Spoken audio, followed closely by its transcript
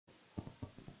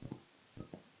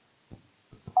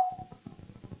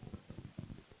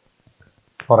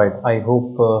All right, I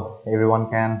hope everyone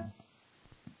can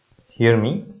hear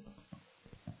me.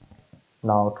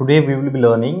 Now, today we will be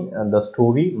learning the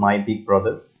story My Big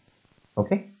Brother.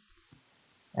 Okay,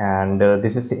 and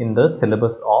this is in the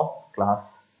syllabus of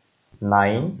class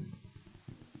 9.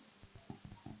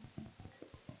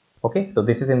 Okay, so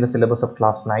this is in the syllabus of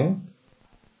class 9,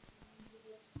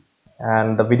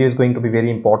 and the video is going to be very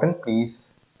important.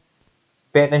 Please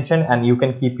pay attention, and you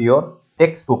can keep your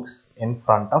textbooks in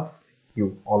front of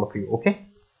you, all of you. Okay,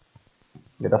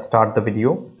 let us start the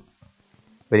video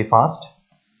very fast.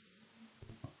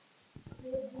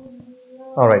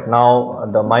 All right, now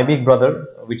the My Big Brother,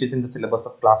 which is in the syllabus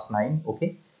of class 9.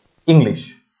 Okay,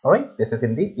 English. All right, this is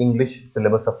in the English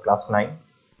syllabus of class 9,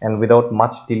 and without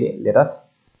much delay, let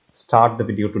us start the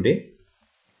video today.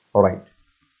 All right,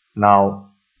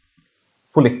 now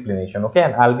full explanation. Okay,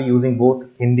 and I'll be using both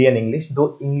Hindi and English,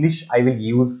 though English I will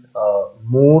use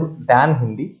more than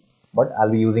Hindi, but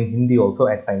I'll be using Hindi also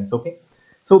at times. Okay,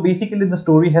 so basically the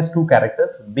story has two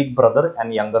characters, big brother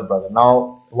and younger brother.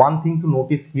 Now one thing to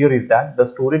notice here is that the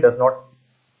story does not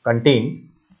contain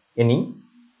any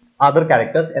other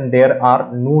characters and there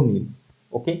are no names.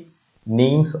 Okay,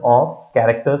 names of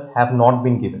characters have not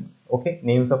been given. Okay,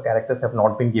 names of characters have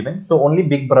not been given, so only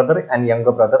big brother and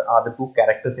younger brother are the two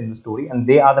characters in the story and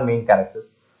they are the main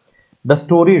characters. The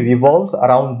story revolves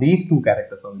around these two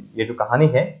characters only. ये जो कहानी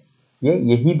है ये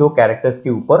यही दो characters के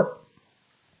ऊपर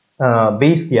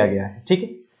base किया गया है. ठीक है,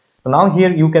 so now here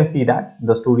you can see that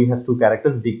the story has two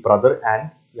characters, big brother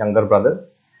and younger brother.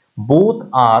 Both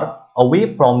are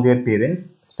away from their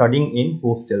parents, studying in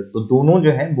hostel. तो दोनों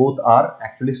जो है both are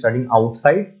actually studying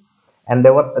outside and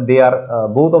they are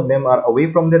both of them are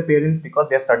away from their parents because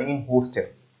they are studying in hostel.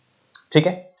 ठीक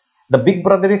है, the big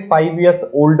brother is 5 years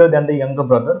older than the younger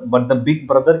brother, but the big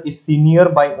brother is senior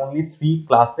by only 3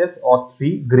 classes or 3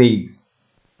 grades.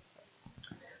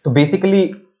 So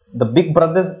basically the big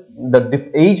brothers, the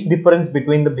age difference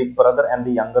between the big brother and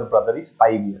the younger brother is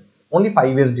 5 years, only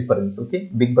 5 years difference. Okay,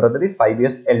 big brother is 5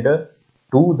 years elder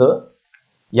to the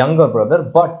younger brother,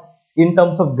 but in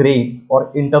terms of grades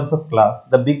or in terms of class,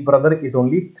 the big brother is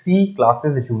only 3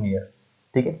 classes junior.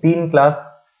 ठीक है, 3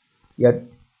 class या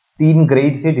 3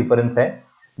 grade से difference है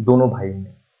दोनों भाइयों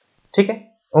में. ठीक है,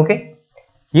 okay.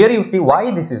 Here you see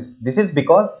why this is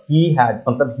because he had,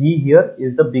 मतलब ही here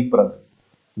is the big brother,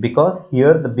 because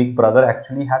here the big brother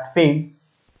actually had failed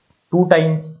 2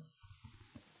 times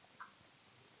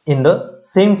in the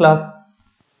same class.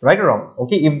 Right or wrong?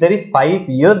 Okay, if there is 5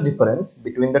 years difference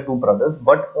between the two brothers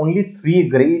but only 3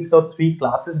 grades or 3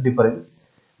 classes difference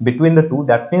between the two,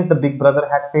 that means the big brother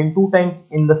had failed 2 times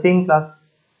in the same class.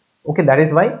 Okay, that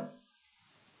is why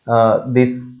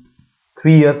this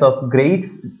 3 years of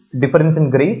grades difference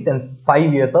in grades and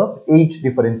 5 years of age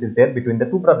difference is there between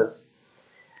the two brothers.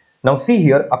 Now see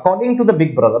here, according to the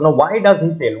big brother, now why does he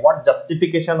fail? What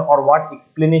justification or what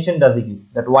explanation does he give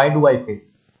that why do I fail?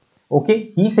 Okay,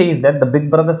 he says that the big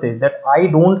brother says that I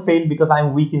don't fail because I am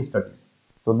weak in studies.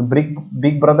 So the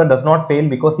big brother does not fail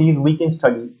because he is weak in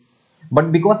study,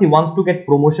 but because he wants to get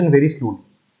promotion very slowly.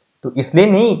 तो इसलिए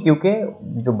नहीं, क्योंकि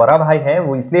जो बड़ा भाई है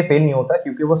वो इसलिए फेल नहीं होता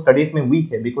क्योंकि वो स्टडीज में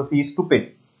वीक है, because he is stupid.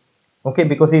 Okay,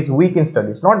 because he is weak in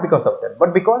studies, not because of that,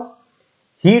 but because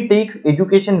he takes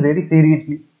education very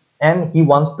seriously and he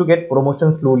wants to get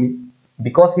promotion slowly,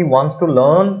 because he wants to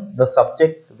learn the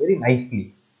subjects very nicely,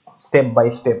 step by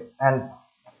step, and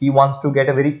he wants to get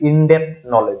a very in-depth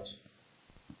knowledge.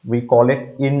 We call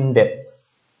it in-depth.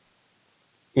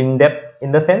 In-depth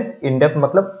in the sense, in-depth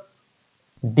matlab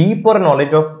deeper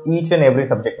knowledge of each and every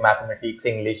subject, mathematics,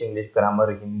 English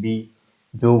grammar, Hindi,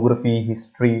 geography,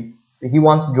 history. He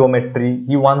wants geometry.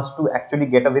 He wants to actually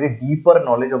get a very deeper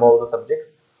knowledge of all the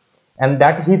subjects, and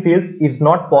that he feels is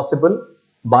not possible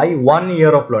by 1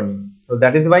 year of learning. So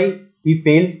that is why he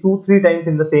fails 2-3 times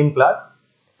in the same class.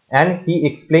 And he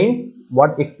explains,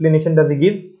 what explanation does he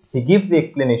give? He gives the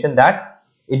explanation that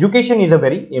education is a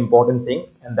very important thing,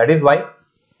 and that is why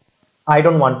I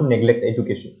don't want to neglect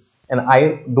education, and I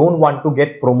don't want to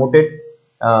get promoted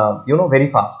very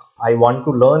fast. I want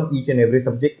to learn each and every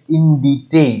subject in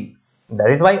detail. That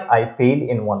is why I fail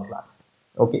in one class.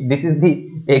 Okay, this is the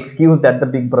excuse that the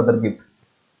big brother gives.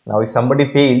 Now if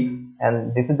somebody fails,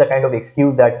 and this is the kind of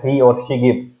excuse that he or she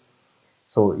gives,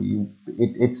 so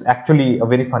it's actually a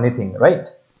very funny thing, right?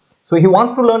 So he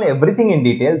wants to learn everything in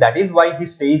detail. That is why he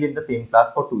stays in the same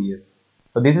class for 2 years.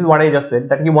 So this is what I just said,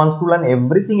 that he wants to learn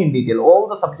everything in detail, all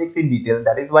the subjects in detail.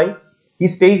 That is why he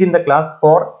stays in the class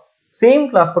for same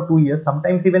class for 2 years,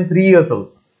 sometimes even 3 years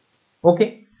also. Okay,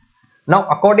 now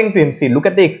according to him, see, look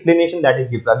at the explanation that he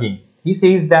gives again. He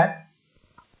says that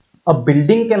A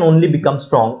building can only become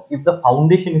strong if the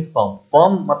foundation is firm.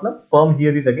 Firm, matlab, firm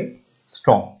here is again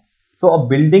strong. So a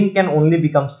building can only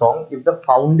become strong if the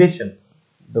foundation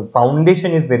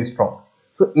is very strong.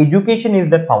 So education is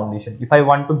that foundation. If I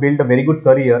want to build a very good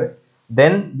career,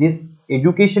 then this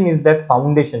education is that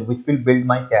foundation which will build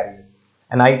my career.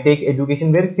 And I take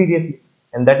education very seriously.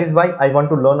 And that is why I want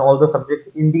to learn all the subjects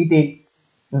in detail.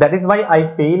 That is why I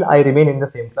fail. I remain in the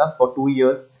same class for 2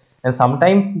 years. And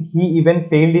sometimes he even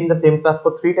failed in the same class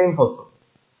for 3 times also.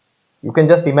 You can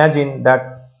just imagine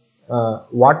that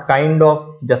what kind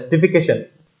of justification.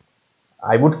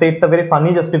 I would say it's a very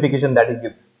funny justification that he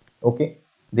gives. Okay,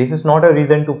 this is not a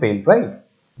reason to fail, right?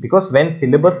 Because when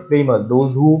syllabus framers,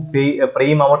 those who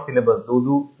frame our syllabus, those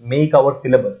who make our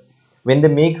syllabus, when they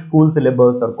make school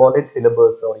syllabus or college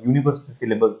syllabus or university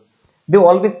syllabus, they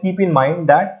always keep in mind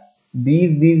that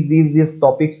these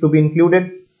topics to be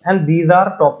included, and these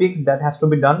are topics that has to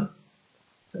be done,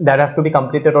 that has to be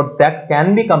completed, or that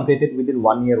can be completed within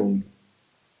 1 year only.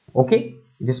 Okay,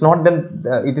 it is not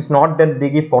that they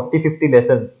give 40-50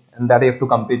 lessons and that you have to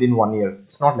complete in 1 year.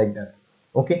 It's not like that.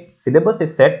 Okay, syllabus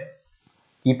is set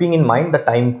keeping in mind the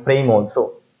time frame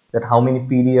also, that how many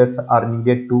periods are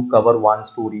needed to cover one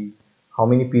story, how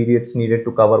many periods needed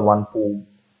to cover one poem.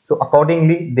 So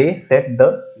accordingly they set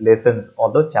the lessons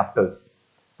or the chapters,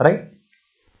 right?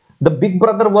 The big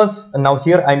brother was, now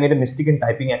here I made a mistake in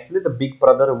typing actually, the big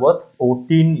brother was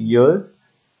 14 years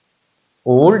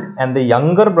old and the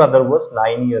younger brother was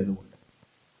 9 years old.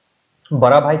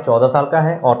 बड़ा भाई 14 साल का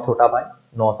है और छोटा भाई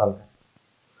 9 साल का है.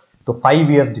 तो 5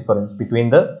 years difference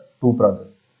between the two brothers.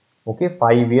 Okay,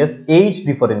 5 years age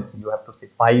difference, you have to say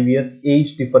 5 years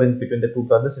age difference between the two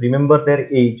brothers. Remember their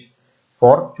age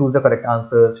for choose the correct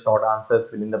answers, short answers,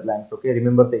 fill in the blanks. Okay,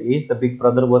 remember the age. The big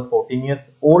brother was 14 years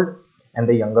old and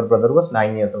the younger brother was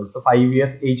 9 years old. So 5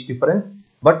 years age difference.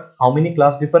 But how many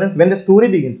class difference? When the story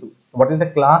begins, what is the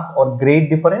class or grade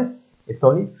difference? It's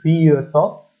only 3 years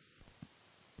of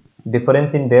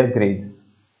difference in their grades.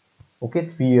 Okay,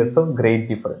 3 years of grade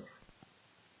difference.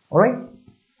 All right.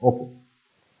 Okay.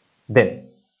 Then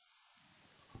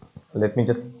let me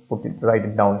just write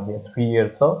it down here. 3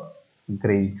 years of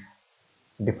grades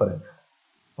difference.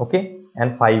 Okay,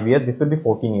 and 5 years. This will be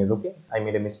 14 years. Okay, I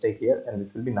made a mistake here, and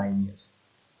this will be 9 years.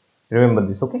 Remember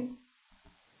this. Okay.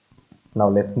 Now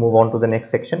let's move on to the next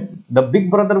section. The big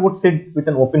brother would sit with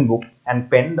an open book and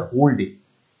pen the whole day.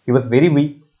 He was very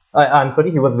weak.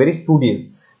 He was very studious.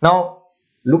 Now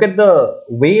look at the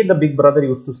way the big brother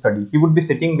used to study. He would be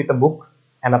sitting with a book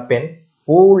and a pen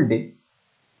whole day.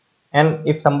 And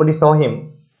if somebody saw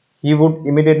him, he would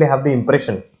immediately have the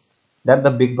impression that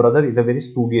the big brother is a very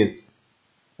studious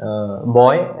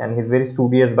boy, and he's very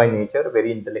studious by nature,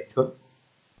 very intellectual.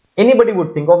 Anybody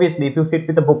would think, obviously, if you sit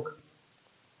with a book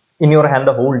in your hand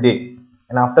the whole day,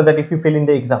 and after that if you fail in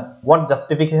the exam, what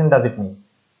justification does it mean,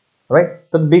 right?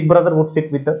 So the big brother would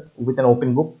sit with an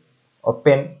open book or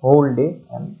pen whole day,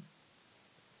 and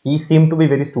he seemed to be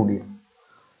very studious.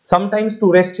 Sometimes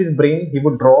to rest his brain, he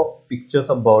would draw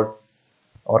pictures of birds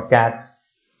or cats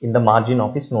in the margin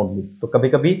of his notebook. तो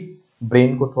कभी-कभी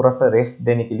brain को थोड़ा सा rest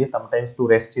देने के लिए, sometimes to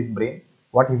rest his brain,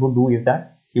 what he would do is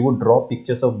that he would draw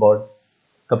pictures of birds.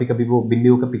 कभी-कभी वो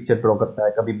बिल्लियों का picture draw करता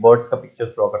है, कभी birds का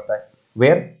pictures draw करता है.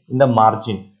 Where in the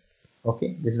margin.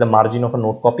 Okay, this is the margin of a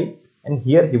note copy, and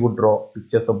here he would draw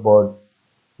pictures of birds.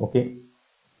 Okay,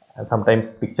 and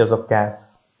sometimes pictures of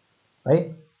cats,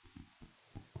 right?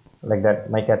 Like that.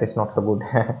 My cat is not so good.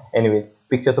 Anyways,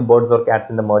 pictures of birds or cats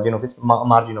in the margin of his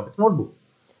notebook.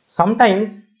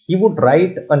 Sometimes he would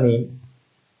write a name.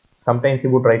 Sometimes he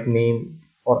would write name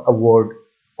or a word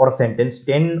or a sentence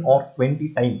 10 or 20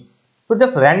 times. So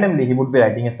just randomly he would be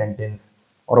writing a sentence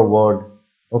or a word,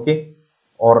 okay,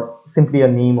 or simply a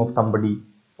name of somebody,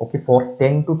 okay, for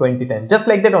 10 to 20 times. Just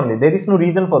like that only. There is no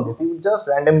reason for this. He would just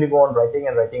randomly go on writing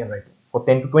and writing and writing for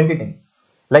 10 to 20 times.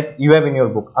 Like you have in your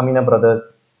book, Amina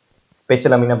Brothers,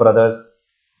 Special Amina Brothers,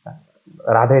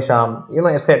 Radhe Sham, you know,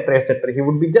 etc., etc. He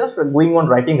would be just going on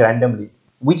writing randomly,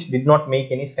 which did not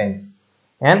make any sense.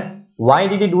 And why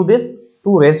did he do this?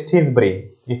 To rest his brain.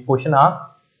 If question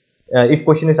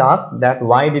is asked that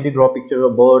why did he draw pictures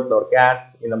of birds or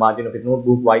cats in the margin of his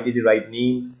notebook, why did he write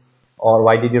names, or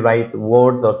why did he write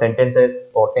words or sentences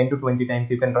for 10 to 20 times,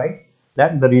 you can write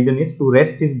that the reason is to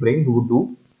rest his brain. He would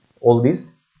do all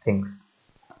these things.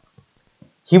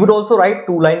 He would also write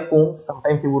two-line poems.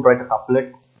 Sometimes he would write a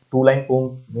couplet. Two-line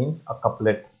poem means a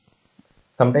couplet.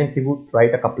 Sometimes he would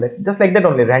write a couplet. Just like that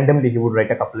only, randomly he would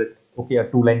write a couplet. Okay, a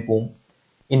two-line poem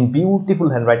in beautiful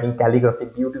handwriting,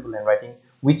 calligraphic, beautiful handwriting,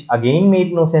 which again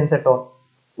made no sense at all.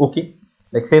 Okay,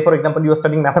 like say for example, you are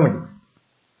studying mathematics,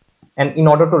 and in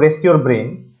order to rest your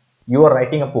brain, you are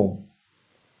writing a poem.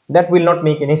 That will not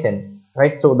make any sense,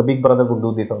 right? So the big brother would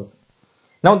do this also.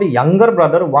 Now the younger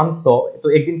brother once saw, तो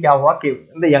एक दिन क्या हुआ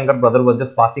कि the younger brother was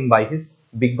just passing by his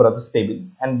big brother's table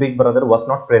and big brother was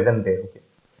not present there, okay,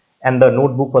 and the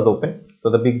notebook was open. So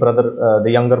the big brother,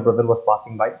 the younger brother was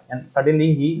passing by and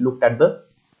suddenly he looked at the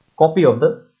copy of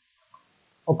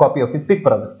his big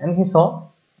brother and he saw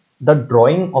the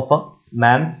drawing of a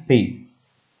man's face.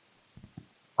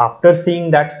 After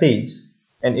seeing that face,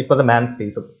 and it was a man's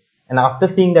face, okay, and after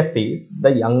seeing that face,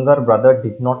 the younger brother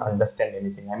did not understand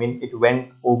anything. I mean, it went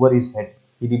over his head.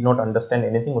 He did not understand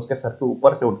anything. उसके sir के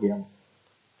ऊपर से उठ गया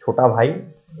छोटा भाई.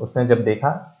 उसने जब देखा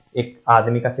एक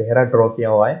आदमी का चेहरा ड्रॉ किया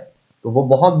हुआ है, तो वो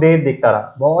बहुत देर देखता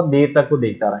रहा, बहुत देर तक वो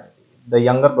देखता रहा. The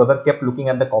younger brother kept looking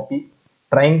at the copy,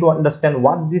 trying to understand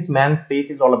what this man's face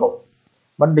is all about.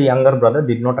 But the younger brother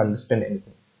did not understand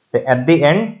anything. At the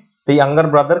end, the younger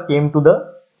brother came to the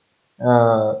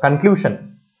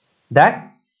conclusion that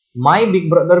my big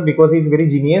brother, because he is very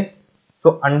genius,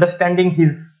 so understanding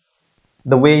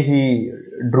the way he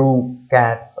drew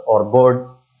cats or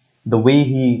birds, the way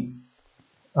he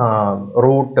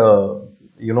wrote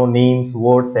names,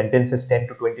 words, sentences 10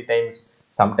 to 20 times.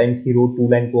 Sometimes he wrote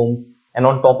 2-line poems, and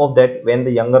on top of that, when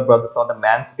the younger brother saw the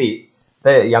man's face,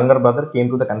 the younger brother came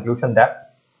to the conclusion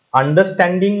that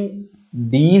understanding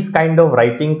these kind of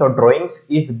writings or drawings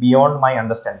is beyond my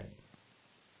understanding.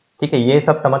 ठीक है, ये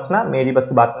सब समझना मेरी बस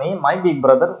की बात नहीं है. माई big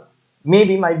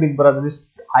brother is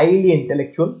highly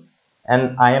intellectual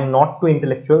and I am not too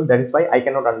intellectual. That is why I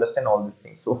cannot understand all these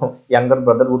things. So younger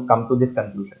brother would come to this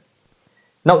conclusion.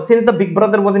 Now, since the big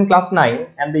brother was in class 9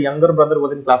 and the younger brother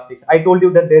was in class 6, I told you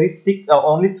that there is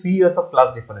only 3 years of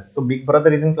class difference. So big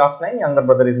brother is in class 9, younger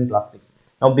brother is in class 6.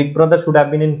 Now big brother should have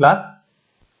been in class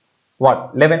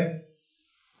what? 11.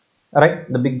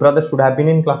 Right? The big brother should have been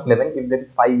in class 11 if there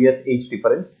is 5 years age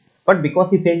difference. But because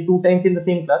he failed 2 times in the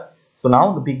same class, so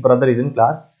now the big brother is in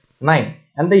class 9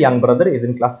 and the young brother is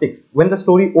in class 6. When the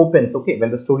story opens, okay,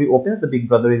 when the story opens, the big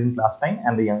brother is in class 9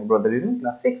 and the young brother is in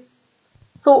class 6.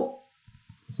 So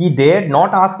he dared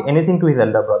not ask anything to his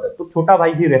elder brother. So chota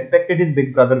bhai, he respected his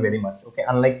big brother very much, okay,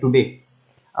 unlike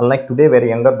today where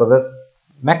younger brothers,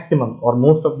 maximum or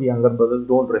most of the younger brothers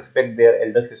don't respect their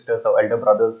elder sisters or elder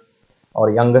brothers,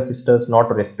 or younger sisters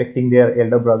not respecting their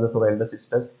elder brothers or elder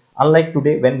sisters. Unlike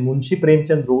today, when Munshi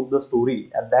Premchand wrote the story,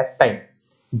 at that time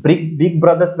big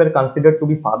brothers were considered to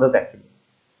be fathers. Actually,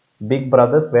 big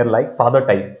brothers were like father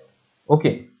type.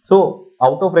 Okay, so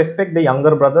out of respect, the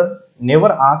younger brother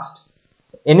never asked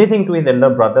anything to his elder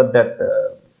brother that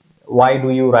why do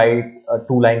you write a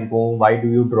 2-line poem, why do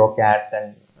you draw cats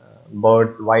and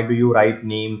birds, why do you write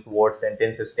names, words,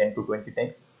 sentences 10 to 20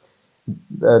 times.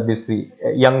 This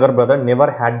younger brother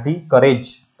never had the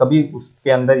courage. कभी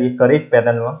उसके अंदर ये courage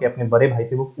पैदा नहीं हुआ कि अपने बड़े भाई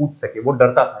से वो पूछ सके. वो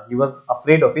डरता था. He was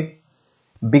afraid of his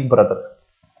big brother.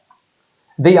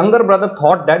 The younger brother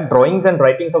thought that drawings and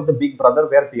writings of the big brother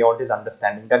were beyond his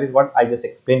understanding. That is what I just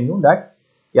explained you, that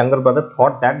younger brother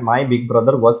thought that my big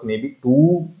brother was maybe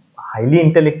too highly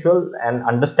intellectual and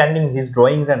understanding his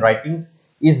drawings and writings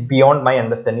is beyond my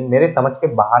understanding. मेरे समझ के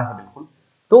बाहर है बिल्कुल.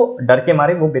 तो डर के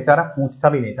मारे वो बेचारा पूछता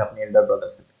भी नहीं था अपने एल्डर ब्रदर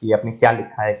से कि आपने क्या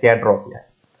लिखा है, क्या ड्रॉ किया है.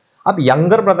 अब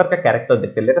यंगर ब्रदर का कैरेक्टर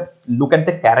देखते हैं. Let us look at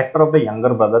the character of the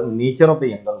younger brother, nature of the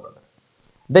younger brother.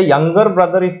 The younger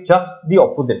brother is just the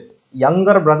opposite.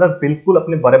 Younger brother बिल्कुल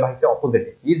अपने बड़े भाई से ऑपोजिट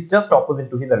है. He is just opposite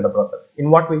to his Elder brother. In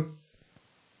what veg?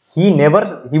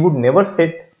 he would never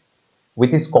sit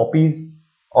with his copies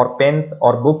or pens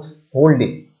or books whole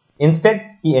day. Instead,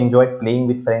 he enjoyed playing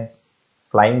with friends,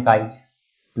 flying kites,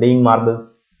 playing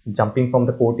marbles, jumping from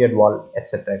the courtyard wall,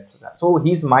 etc., etc. So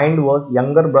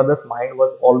younger brother's mind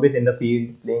was always in the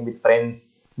field, playing with friends,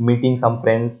 meeting some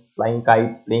friends, flying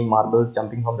kites, playing marbles,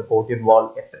 jumping from the courtyard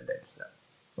wall, etc., etc.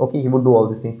 Okay, he would do all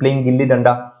these things, playing gilli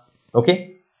danda.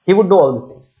 Okay, he would do all these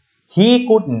things. He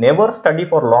could never study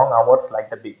for long hours like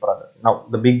the big brother. Now,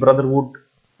 the big brother would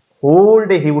whole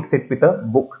day he would sit with a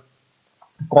book,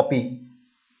 copy,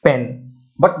 pen,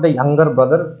 but the younger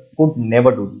brother could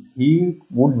never do this. He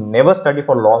would never study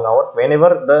for long hours. Whenever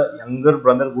the younger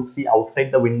brother would see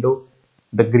outside the window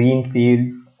the green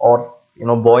fields or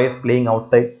boys playing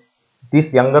outside,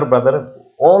 this younger brother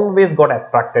always got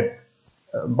attracted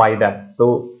by that.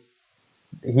 So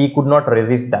he could not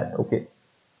resist that. Okay,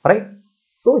 right?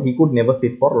 So he could never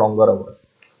sit for longer hours.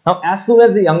 Now, as soon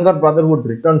as the younger brother would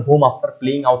return home after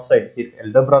playing outside, his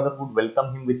elder brother would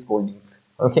welcome him with scoldings.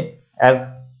 Okay,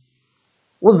 as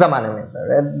उस जमाने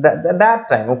में, that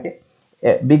time, okay,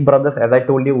 big brothers, as I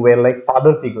told you, were like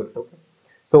father figures. Okay,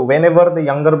 so whenever the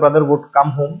younger brother would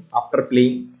come home after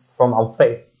playing from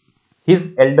outside,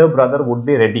 his elder brother would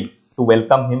be ready to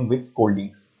welcome him with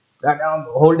scoldings. that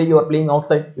whole day you are playing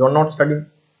outside, you are not studying.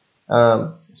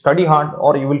 Study hard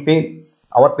or you will fail.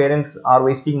 Our parents are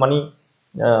wasting money,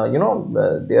 they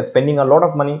are spending a lot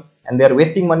of money and they are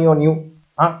wasting money on you,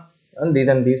 huh? And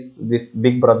this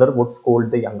big brother would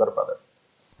scold the younger brother,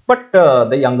 but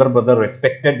the younger brother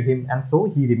respected him and so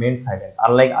he remained silent.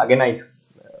 Unlike, again, I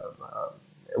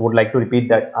would like to repeat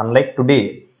that, unlike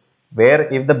today, where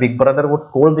if the big brother would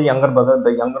scold the younger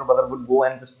brother would go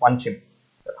and just punch him.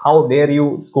 How dare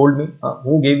you scold me?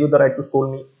 Who gave you the right to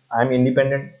scold me? I am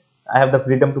independent, I have the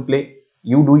freedom to play,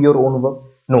 you do your own work.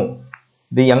 No,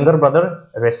 the younger brother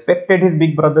respected his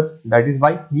big brother. That is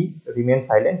why he remained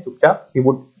silent, chupchap. He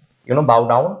would bow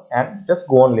down and just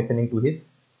go on listening to his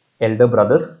elder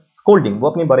brother's scolding. वो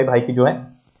अपने बड़े भाई की जो है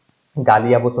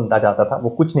गालियां वो सुनता जाता था, वो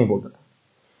कुछ नहीं बोलता था.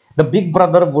 The big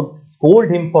brother would scold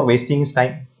him for wasting his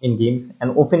time in games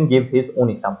and often gave his own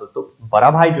example. तो बड़ा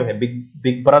भाई जो है,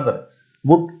 big brother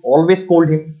would always scold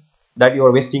him that you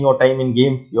are wasting your time in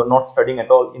games, you are not studying at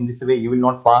all. In this way you will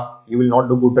not pass, you will not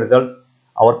do good results.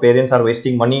 Our parents are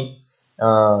wasting money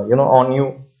on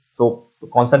you, so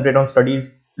concentrate on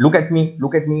studies. Look at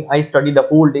me, I study the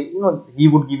whole day. He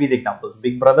would give his example.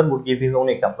 Big brother would give his own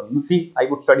example. You see, I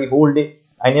would study whole day,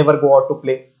 I never go out to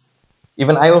play.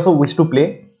 Even I also wish to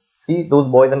play. See those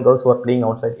boys and girls who are playing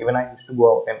outside, even I wish to go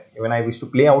out and even I wish to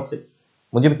play outside.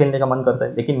 मुझे भी खेलने का मन करता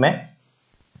है, लेकिन मैं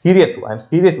serious हूँ. I am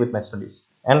serious with my studies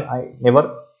and I never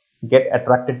get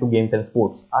attracted to games and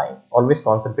sports. I always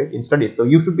concentrate in studies. So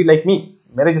you should be like me.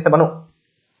 मेरे जैसे बनो,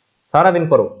 सारा दिन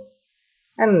पढ़ो.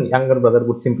 And younger brother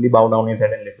would simply bow down his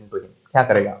head and listen to him. क्या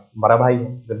करेगा, बड़ा भाई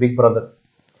है, the big brother.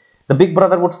 The big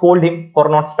brother would scold him for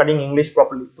not studying English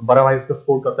properly. तो बड़ा भाई उसको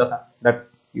scold करता था that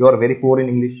you are very poor in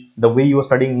English. The way you are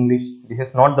studying English, this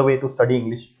is not the way to study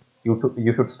English.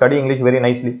 You should study English very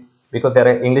nicely because there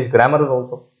are English grammars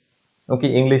also. Okay,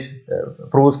 English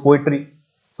prose, poetry,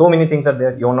 so many things are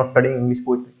there. You are not studying English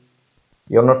poetry,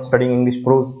 you are not studying English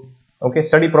prose. Okay,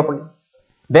 study properly.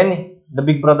 Then the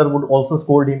big brother would also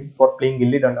scold him for playing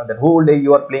gilli danda. That whole day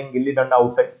you are playing gilli danda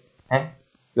outside and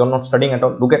you are not studying at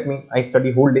all. Look at me, I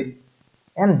study whole day.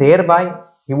 And thereby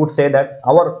he would say that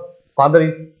our father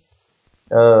is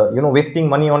wasting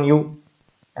money on you,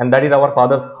 and that is our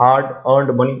father's hard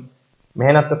earned money.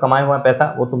 मेहनत का कमाया हुआ पैसा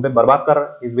वो तुम पे बर्बाद कर रहा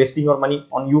है. Is wasting your money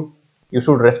on you. You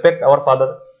should respect our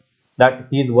father that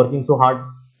he is working so hard,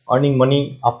 earning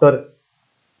money after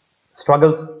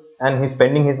struggles, and he is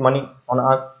spending his money on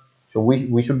us. So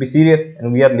we should be serious,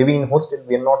 and we are living in hostel.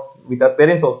 We are not with our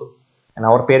parents also, and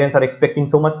our parents are expecting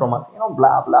so much from us.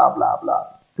 Blah blah blah blah.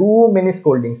 Too many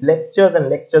scoldings, lectures and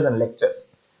lectures and lectures.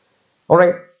 All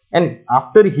right. And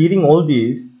after hearing all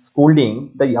these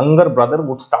scoldings, the younger brother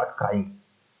would start crying.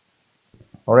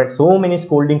 All right, so many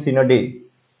scoldings in a day,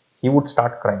 he would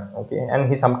start crying. Okay, and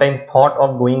he sometimes thought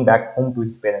of going back home to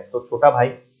his parents. So chota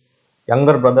bhai,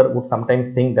 younger brother would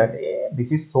sometimes think that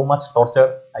this is so much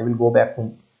torture, I will go back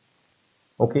home.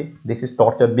 Okay, this is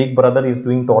torture. Big brother is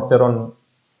doing torture on me.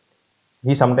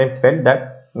 He sometimes felt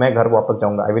that मैं घर वापस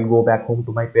जाऊंगा. I will go back home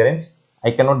to my parents.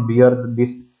 I cannot bear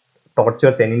these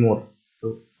tortures anymore.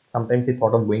 So sometimes he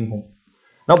thought of going home.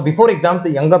 Now, before exams, the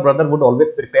younger brother would always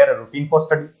prepare a routine for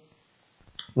study.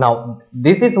 Now,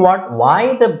 this is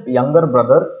why the younger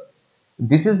brother,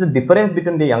 this is the difference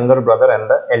between the younger brother and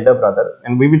the elder brother.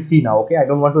 And we will see now, okay? I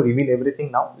don't want to reveal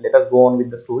everything now. Let us go on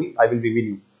with the story. I will reveal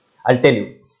you. I'll tell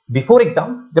you. Before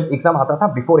exams, जब exam आता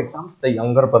था, before exams, the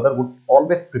younger brother would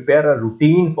always prepare a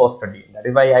routine for study. That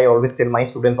is why I always tell my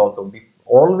students also,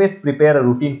 always prepare a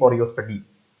routine for your study.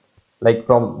 Like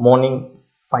from morning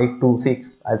 5 to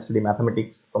 6, I'll study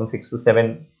mathematics. From 6 to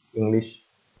 7, English.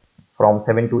 From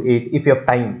 7 to 8, if you have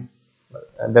time.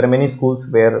 There are many schools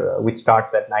which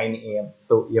starts at 9 a.m.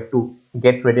 So you have to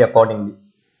get ready accordingly.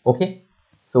 Okay.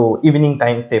 So evening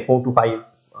time, say 4 to 5,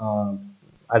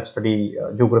 I'll study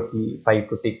geography. 5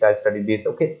 to 6, I'll study this.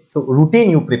 Okay. So routine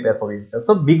you prepare for yourself.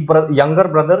 So younger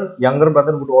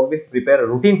brother would always prepare a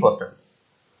routine for study.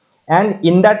 And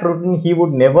in that routine, he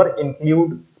would never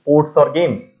include sports or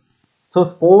games. So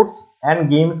sports and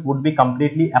games would be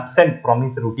completely absent from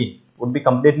his routine, would be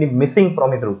completely missing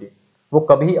from his routine. वो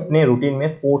कभी अपने routine में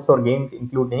sports और games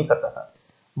include नहीं करता था.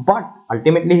 But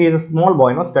ultimately he is a small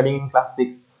boy, studying in class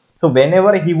 6. So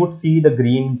whenever he would see the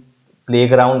green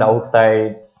playground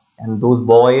outside and those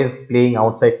boys playing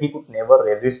outside, he could never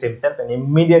resist himself and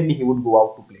immediately he would go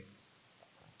out to play.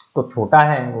 तो छोटा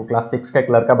है वो, class 6 का एक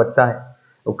लड़का बच्चा है.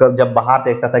 वो कब जब बाहर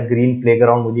देखता था ग्रीन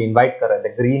प्लेग्राउंड, मुझे इनवाइट कर रहा था.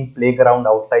 Green playground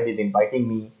outside is inviting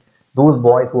me. Those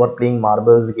boys who are playing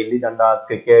marbles, gilli danda,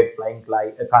 cricket, flying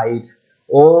kites,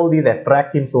 all these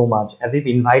attract him so much, as if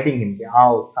inviting him,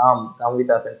 come with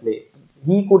us and play.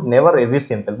 He could never resist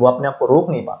himself. वो अपने आप को रोक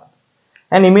नहीं पाता.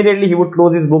 and immediately he would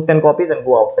close his books and copies and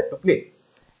go outside to play.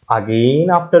 Again,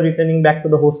 after returning back to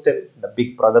the hostel, the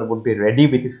big brother would be ready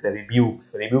with his rebukes.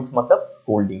 Rebukes मतलब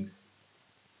scoldings.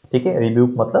 ठीक है,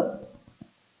 rebuke मतलब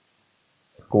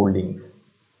scoldings.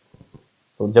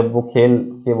 तो जब वो खेल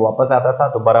के वापस आता था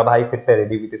तो बड़ा भाई फिर से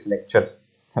ready with his lectures.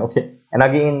 Okay, and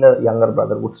again the younger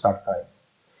brother would start crying.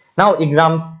 Now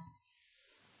exams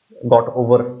got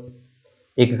over.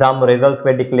 Exam results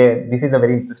were declared. This is a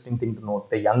very interesting thing to note.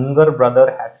 The younger brother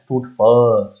had stood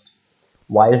first,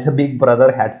 while the big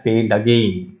brother had failed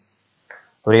again.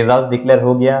 तो results declare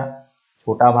हो गया.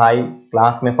 छोटा भाई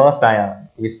class में first आया.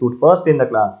 He stood first in the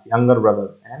class. Younger brother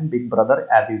and big brother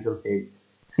as usual failed.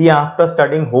 See, after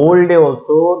studying whole day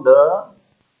also, the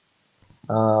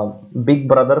big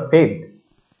brother failed.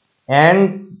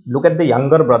 And look at the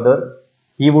younger brother.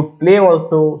 He would play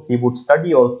also, he would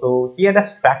study also, he had a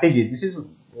strategy.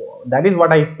 That is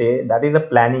what I say, that is a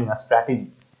planning, a strategy.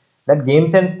 That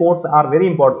games and sports are very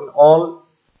important. All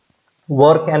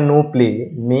work and no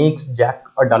play makes Jack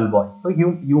a dull boy. So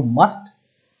you must,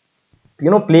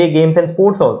 play games and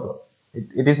sports also.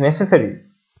 It is necessary.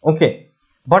 Okay.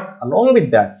 But along with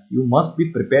that, you must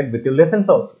be prepared with your lessons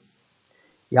also.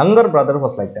 Younger brother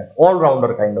was like that,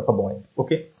 all-rounder kind of a boy.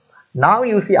 Okay. Now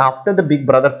you see, after the big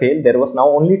brother failed, there was now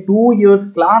only 2 years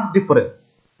class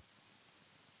difference.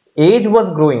 Age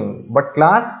was growing, but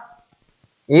class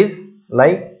is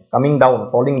like coming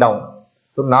down, falling down.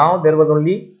 So now there was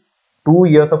only 2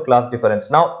 years of class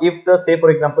difference. Now, if say for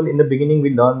example, in the beginning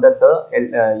we learned that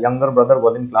the younger brother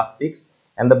was in class 6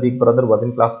 and the big brother was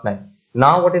in class 9.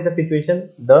 Now what is the situation?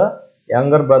 The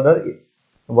younger brother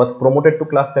was promoted to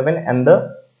class 7 and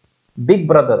the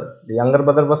younger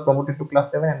brother was promoted to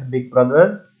class 7 and the big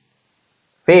brother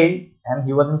failed and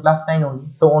he was in class 9 only.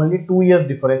 So only 2 years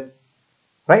difference,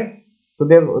 right? So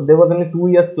there was only 2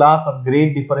 years class of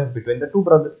grade difference between the two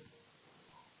brothers.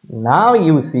 Now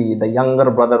you see, the younger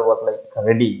brother was like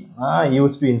ready. He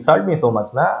used to insult me so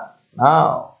much.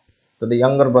 Now, so the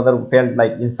younger brother felt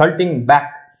like insulting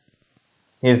back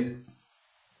his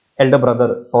elder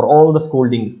brother for all the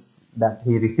scoldings that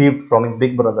he received from his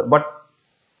big brother. But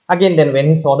again, then when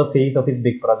he saw the face of his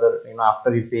big brother,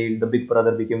 after he failed, the big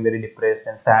brother became very depressed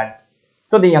and sad.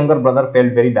 So the younger brother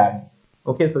felt very bad.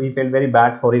 Okay, so he felt very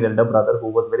bad for his elder brother who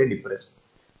was very depressed.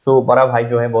 So बड़ा भाई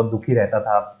जो है बहुत दुखी रहता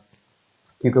था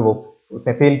क्योंकि वो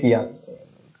उसने फेल किया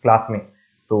क्लास में.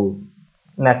 तो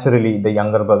naturally the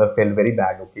younger brother felt very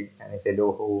bad. Okay, and he said,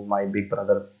 oh, my big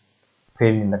brother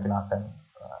failed in the class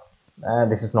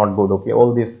and this is not good. Okay,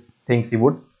 all these things he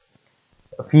would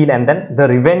feel and then the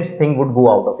revenge thing would go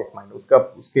out of his mind.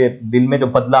 उसके दिल में जो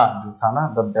बदला जो था ना,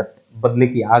 बदले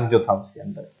की आग जो था उसके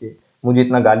अंदर कि मुझे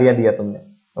इतना गालियां दिया तुमने.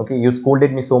 Okay, you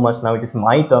scolded me so much. Now it is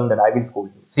my turn that I will scold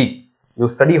you. See, you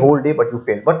study whole day but you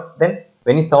fail. But then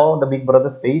when he saw the big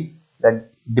brother's face, that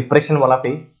depression wala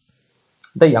face,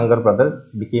 the younger brother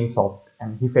became soft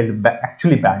and he felt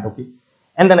actually bad. Okay,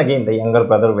 and then again the younger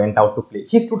brother went out to play.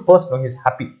 He stood first. Now he's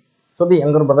happy. So the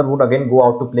younger brother would again go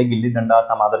out to play gilli danda,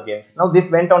 some other games. Now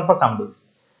this went on for some days.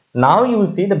 Now you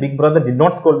see, the big brother did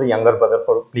not scold the younger brother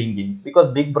for playing games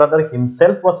because big brother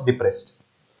himself was depressed.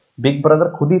 Big brother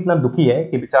खुद ही इतना दुखी है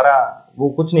कि बेचारा वो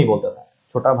कुछ नहीं बोलता था.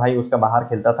 छोटा भाई उसका बाहर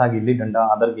खेलता था gilli danda,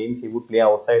 other games, he would play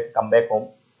outside, come back home.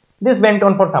 This went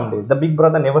on for some days. The big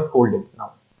brother never scolded. Now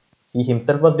he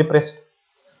himself was depressed.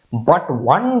 But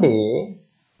one day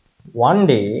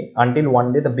until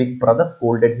one day the big brother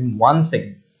scolded him once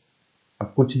again.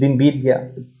 अब कुछ दिन बीत गया.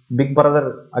 Big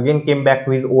brother again came back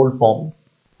to his old form.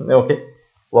 Okay,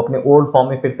 वो अपने old form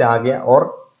में फिर से आ गया और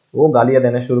वो गालियां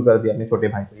देना शुरू कर दिया अपने छोटे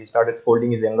भाई को. He started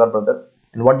scolding his younger brother.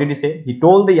 And what did he say? He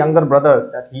told the younger brother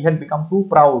that he had become too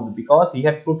proud because he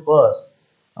had stood first.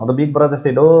 Now the big brother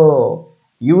said, oh,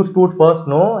 you stood first,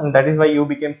 no? And that is why you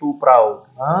became too proud.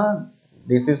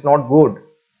 This is not good.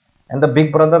 And the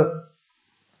big brother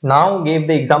now gave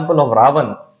the example of Ravan,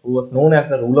 who was known as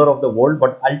the ruler of the world,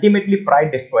 but ultimately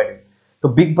pride destroyed him. So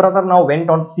big brother now went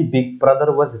on. See, big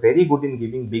brother was very good in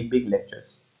giving big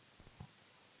lectures.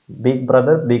 Big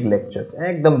brother, big lectures.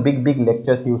 Ekdam big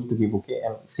lectures he used to give. Okay,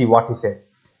 and see what he said.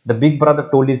 The big brother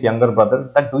told his younger brother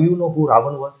that, do you know who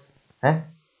Ravan was?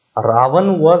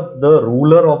 Ravan was the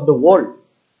ruler of the world.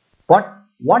 But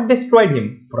what destroyed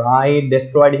him? Pride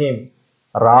destroyed him.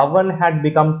 Ravan had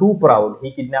become too proud.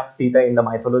 He kidnapped Sita in the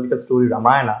mythological story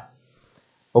Ramayana.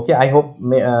 Okay, I hope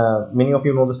many of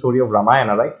you know the story of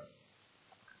Ramayana, right?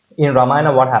 In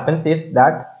Ramayana, what happens is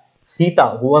that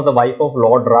Sita, who was the wife of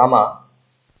Lord Rama,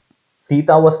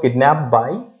 Sita was kidnapped by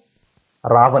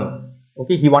Ravan.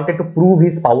 Okay, he wanted to prove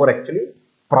his power, actually,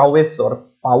 prowess or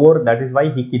power. That is why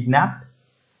he kidnapped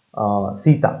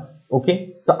Sita.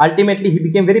 Okay, so ultimately he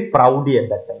became very proudy at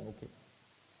that time. Okay,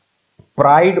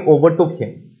 pride overtook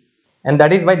him, and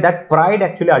that is why that pride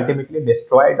actually ultimately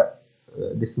destroyed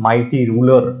this mighty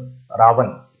ruler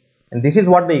Ravan. And this is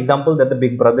what the example that the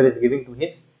big brother is giving to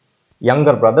his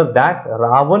younger brother, that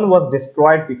Ravan was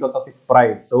destroyed because of his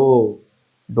pride. So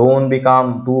don't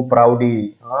become too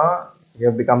proudy, you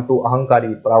have become too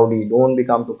ahankari, proudy, don't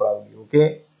become too proudy,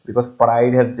 okay, because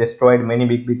pride has destroyed many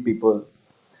big people.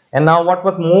 And now what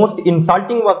was most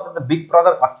insulting was that the big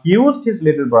brother accused his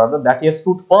little brother that he had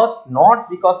stood first not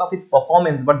because of his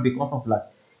performance but because of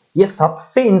luck. ये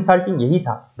सबसे insulting यही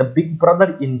था. The big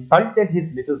brother insulted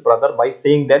his little brother by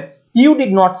saying that you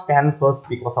did not stand first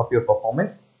because of your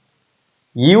performance.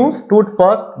 You stood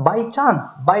first by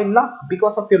chance, by luck,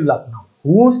 because of your luck. Now,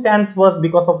 who stands first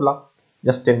because of luck?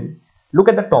 Just tell me. Look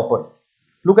at the toppers.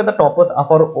 Look at the toppers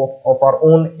of our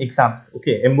own exams.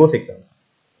 Okay, MBOS exams.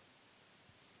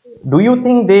 Do you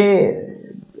think they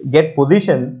get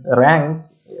positions, rank,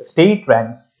 state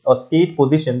ranks or state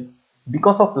positions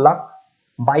because of luck,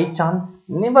 by chance?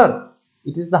 Never.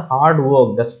 It is the hard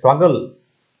work, the struggle,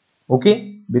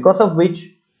 okay, because of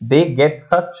which they get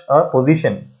such a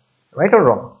position. Right or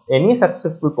wrong? Any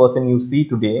successful person you see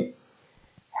today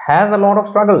has a lot of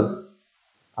struggles.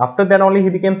 After that only he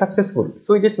became successful.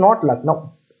 So it is not luck.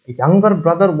 Now, younger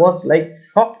brother was like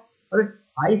shocked.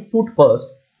 I stood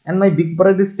first and my big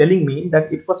brother is telling me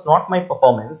that it was not my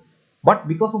performance but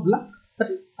because of luck.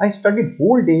 I studied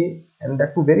whole day and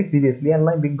that too very seriously, and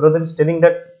my big brother is telling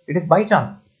that it is by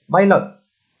chance, by luck.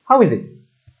 How is it?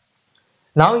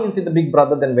 Now you see the big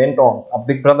brother then went on. A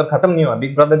big brother khatam nahi hua.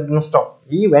 Big brother did not stop.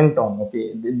 He went on.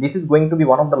 Okay, this is going to be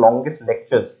one of the longest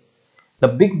lectures. The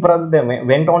big brother then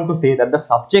went on to say that the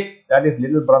subjects that his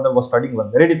little brother was studying were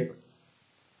very difficult.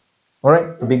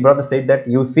 Alright, the big brother said that,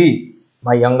 you see,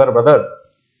 my younger brother,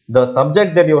 the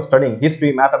subjects that you are studying,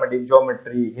 history, mathematics,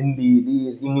 geometry,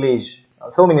 Hindi, English,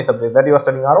 so many subjects that you are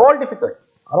studying are all difficult.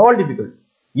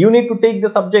 You need to take the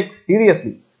subjects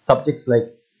seriously. Subjects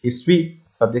like history,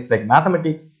 subjects like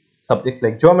mathematics, subjects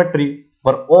like geometry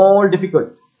were all difficult,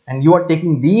 and you are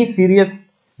taking these serious,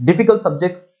 difficult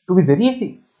subjects to be very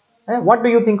easy. What do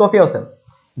you think of yourself?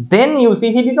 Then you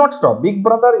see he did not stop. Big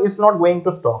brother is not going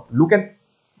to stop. Look at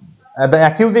the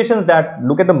accusations that,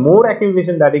 look at the more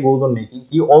accusations that he goes on making.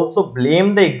 He also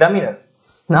blamed the examiners.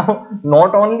 Now,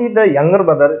 not only the younger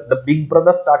brother, the big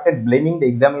brother started blaming the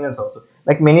examiners also.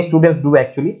 Like many students do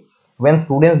actually. When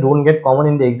students don't get common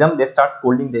in the exam, they start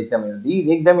scolding the examiners. These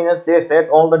examiners, they set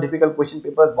all the difficult question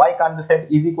papers. Why can't they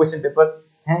set easy question papers?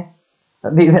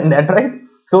 This and that, right?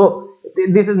 So,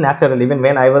 this is natural. Even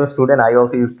when I was a student, I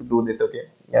also used to do this, okay?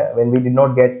 Yeah, when we did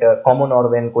not get common, or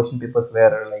when question papers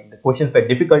were like, the questions were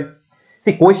difficult.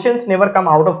 See, questions never come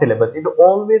out of syllabus. It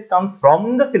always comes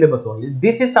from the syllabus only.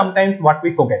 This is sometimes what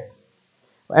we forget.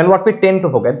 And what we tend to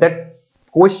forget, that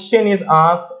question is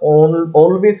asked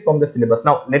always from the syllabus.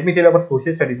 Now, let me tell you about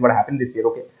social studies, what happened this year,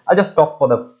 okay? I'll just stop for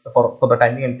the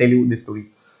timing and tell you this story.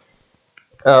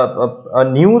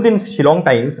 News in Shillong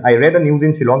Times, I read a news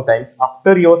in Shillong Times,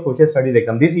 after your social studies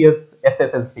exam, this year's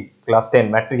SSLC, class 10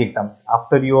 matric exams,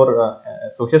 after your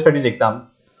social studies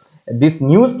exams, this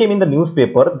news came in the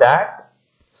newspaper that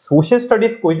social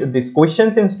studies, these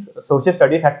questions in social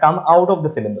studies had come out of the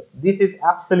syllabus. This is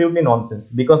absolutely nonsense,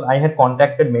 because I had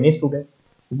contacted many students,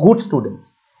 good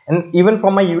students, and even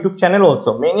from my YouTube channel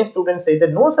also, many students say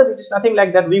that no sir, it is nothing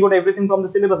like that, we got everything from the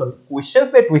syllabus only.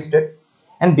 Questions were twisted,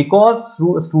 and because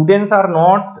students were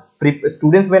not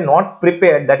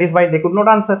prepared, that is why they could not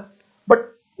answer.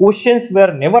 But questions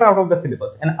were never out of the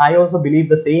syllabus, and I also believe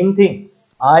the same thing.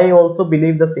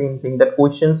 That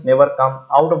questions never come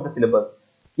out of the syllabus.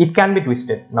 It can be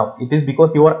twisted. Now, it is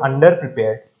because you are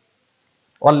underprepared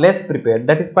or less prepared.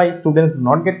 That is why students do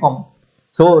not get common.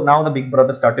 So now the big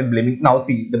brother started blaming. Now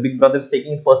see, the big brother is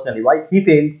taking it personally. Why? He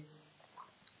failed.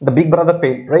 The big brother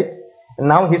failed, right? And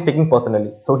now he's taking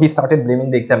personally. So he started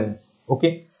blaming the examiners.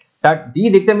 Okay, that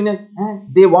these examiners,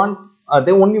 they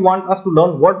only want us to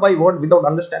learn word by word without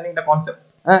understanding the concept.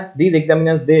 These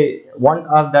examiners, they want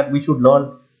us that we should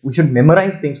learn, we should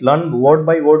memorize things. Learn word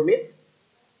by word means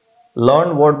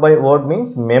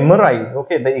memorize.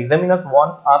 Okay, the examiners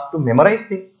wants us to memorize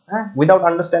things without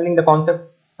understanding the concept.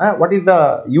 What is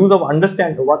the use of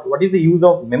understanding? What is the use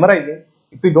of memorizing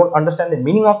if we don't understand the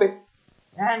meaning of it?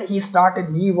 And he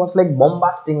was like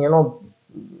bombasting,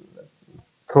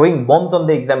 throwing bombs on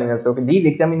the examiners. Okay, these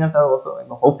examiners are also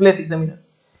hopeless examiners.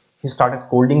 He started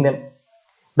scolding them.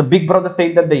 The big brother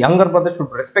said that the younger brother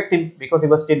should respect him because he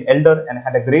was still elder and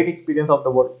had a great experience of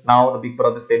the world. Now the big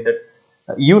brother said that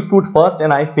you stood first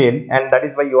and I failed, and that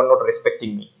is why you are not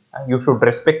respecting me. You should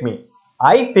respect me.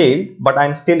 I failed, but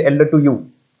I'm still elder to you.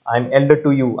 I'm elder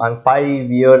to you. I'm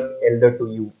 5 years elder to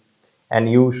you, and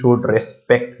you should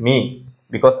respect me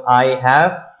because I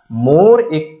have more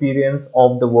experience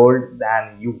of the world than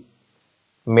you.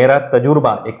 मेरा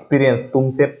तजुर्बा experience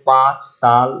तुमसे 5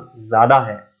 साल ज्यादा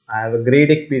है. I have a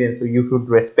great experience, so you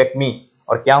should respect मी.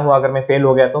 और क्या हुआ अगर मैं फेल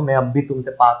हो गया तो मैं अब भी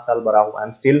तुमसे 5 साल बड़ा हूं. I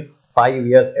am still 5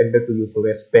 years elder to you, so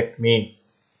respect me.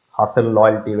 Hustle,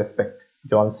 loyalty, respect.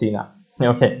 John Cena.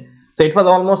 Okay, so it was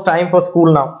almost time for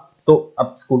school now. तो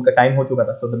अब स्कूल का टाइम हो चुका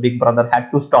था. So the big brother had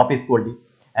to stop his scolding,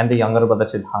 and the younger brother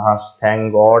said, "Hush,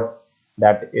 thank God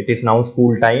that it is now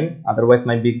school time. Otherwise,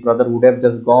 my big brother would have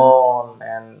just gone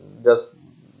and just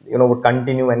would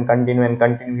continue and continue and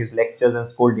continue his lectures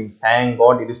and scoldings. Thank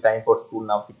God it is time for school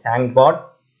now." He thanked God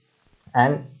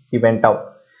and he went out.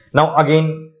 Now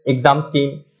again exams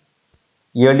came,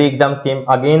 yearly exams came,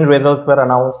 again results were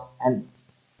announced, and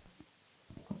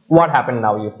what happened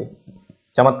now? You see,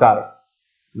 chamatkar,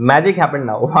 magic happened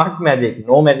now. What magic?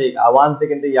 No magic. 1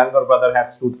 second the younger brother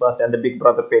had stood first and the big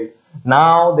brother failed.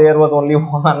 Now there was only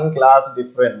one class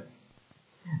difference.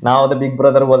 Now the big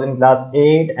brother was in class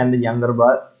 8 and the younger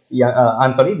brother,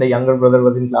 the younger brother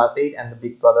was in class 8 and the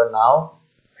big brother now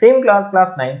same class,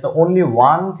 class 9. So only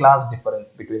one class difference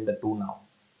between the two now.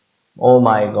 Oh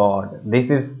my God, this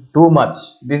is too much.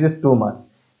 This is too much.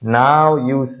 Now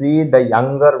you see the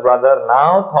younger brother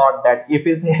now thought that if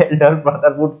his elder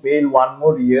brother would fail one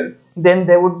more year, then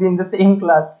they would be in the same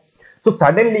class. So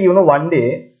suddenly, one day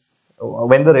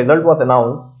when the result was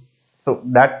announced, so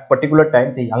that particular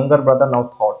time the younger brother now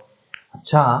thought,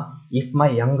 acha, if my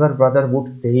younger brother would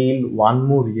fail one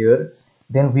more year,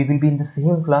 then we will be in the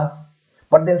same class.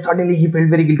 But then suddenly he felt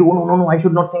very guilty. Oh no, I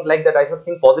should not think like that. I should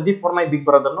think positive for my big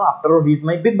brother. No, after all, he is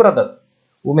my big brother.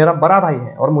 वो मेरा बड़ा भाई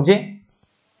है और मुझे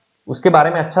उसके बारे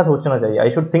में अच्छा सोचना चाहिए. I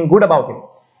should think good about him.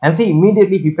 And see,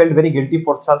 immediately he felt very guilty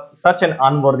for such an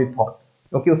unworthy thought.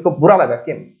 Okay, उसको बुरा लगा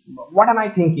कि what am I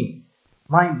thinking?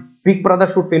 My big brother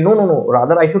should fail. No.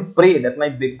 Rather, I should pray that my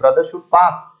big brother should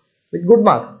pass with good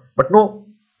marks. But no,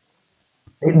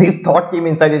 this thought came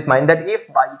inside his mind that if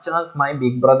by chance my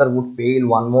big brother would fail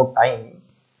one more time,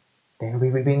 then we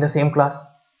will be in the same class.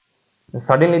 And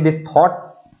suddenly this thought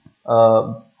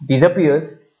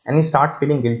disappears and he starts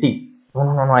feeling guilty.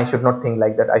 No, I should not think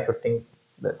like that. I should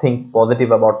think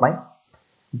positive about my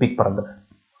big brother.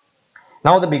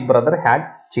 Now the big brother had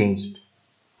changed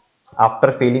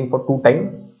after failing for 2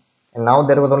 times, and now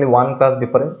there was only one class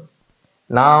difference.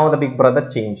 Now the big brother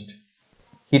changed.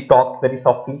 He talked very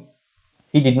softly.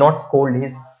 He did not scold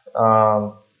his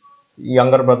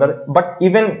younger brother, but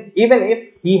even if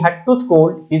he had to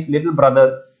scold his little brother,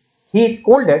 he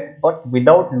scolded, but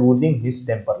without losing his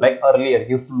temper. Like earlier,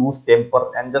 he used to lose temper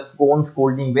and just go on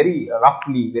scolding very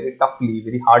roughly, very toughly,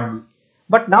 very hardly.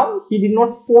 But now he did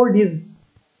not scold his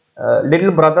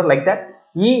little brother like that.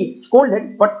 He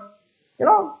scolded, but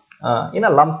in a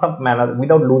lump sum manner,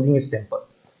 without losing his temper.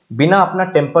 बिना अपना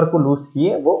temper को loose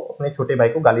किए वो अपने छोटे भाई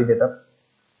को गाली देता.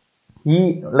 He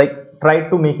tried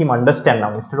to make him understand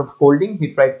now. Instead of scolding,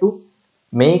 he tried to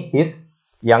make his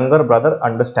younger brother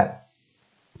understand.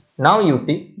 Now you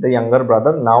see, the younger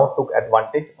brother now took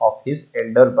advantage of his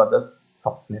elder brother's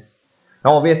softness.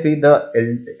 Now obviously the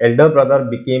elder brother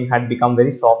had become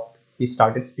very soft. He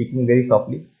started speaking very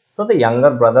softly. So the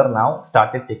younger brother now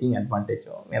started taking advantage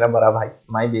of, mera bada bhai,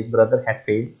 my big brother had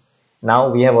failed. Now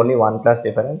we have only one class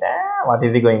difference. What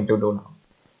is he going to do now?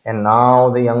 And now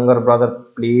the younger brother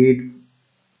played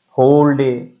whole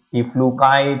day. He flew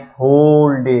kites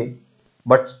whole day.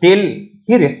 But still,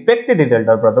 he respected his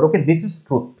elder brother. Okay, this is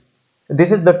truth.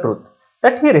 This is the truth.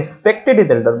 That he respected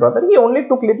his elder brother. He only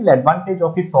took little advantage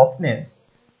of his softness.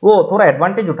 वो थोड़ा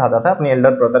advantage उठाता था अपने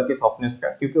Elder brother के softness का,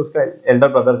 क्योंकि उसका Elder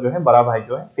brother जो है, बड़ा भाई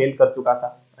जो है, फेल कर चुका था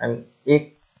एंड एक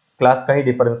क्लास का ही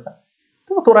डिफरेंस था.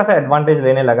 तो वो थोड़ा सा एडवांटेज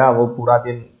लेने लगा. वो पूरा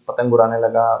दिन पतंग उड़ाने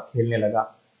लगा, खेलने लगा.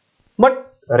 बट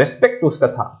रेस्पेक्ट उसका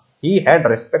था. He had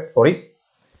respect for his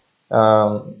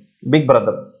big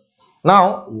brother.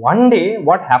 Now one day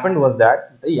what happened was that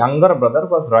the younger brother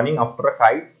was running after a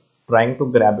kite trying to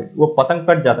grab it. वो पतंग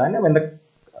कट जाता है ना, when the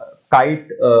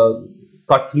kite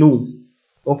cuts loose.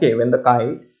 Okay, when the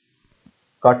kite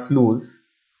cuts loose,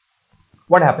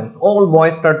 what happens? All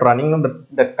boys start running.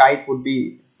 The kite would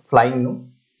be flying, no?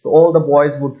 So all the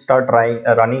boys would start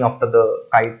running after the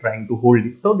kite, trying to hold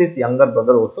it. So this younger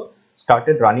brother also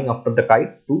started running after the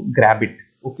kite to grab it.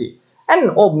 Okay.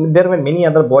 And there were many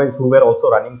other boys who were also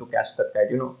running to catch that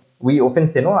kite. We often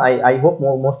say, no, I hope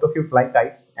most of you fly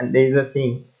kites. And there is a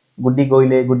saying, "Guddi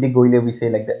goile," we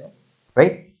say like that, no?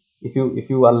 Right? If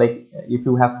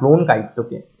you have flown kites,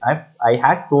 okay. I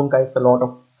had flown kites a lot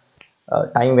of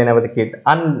time when I was a kid,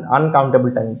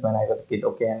 uncountable times when I was a kid.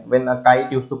 Okay, and when a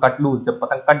kite used to cut loose, जब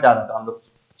पतंग cut जाता था हम लोग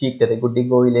चीखते थे गुड्डी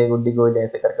गोइले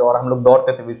ऐसे करके, और हम लोग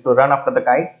दौड़ते थे. We used to run after the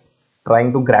kite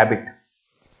trying to grab it.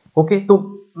 Okay, so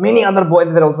many other boys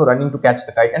were also running to catch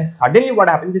the kite, and suddenly what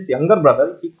happened, this younger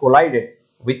brother, he collided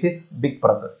with his big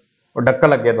brother. और धक्का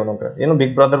लग गया दोनों का.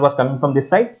 Big brother was coming from this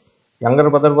side, younger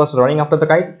brother was running after the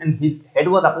kite, and his head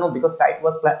was up, no, because kite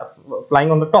was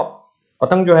flying on the top.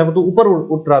 पतंग जो है वो तो ऊपर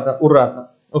उड़ रहा था.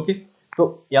 Okay,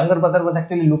 so younger brother was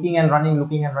actually looking and running,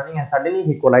 and suddenly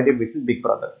he collided with his big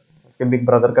brother. उसके big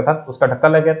brother के साथ उसका धक्का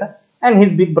लग गया था, and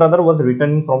his big brother was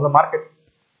returning from the market.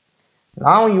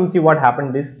 Now you see what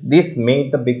happened. This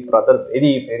made the big brother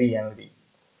very angry.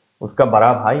 उसका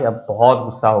बड़ा भाई अब बहुत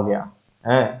गुस्सा हो गया,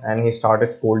 and he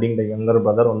started scolding the younger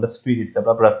brother on the street itself.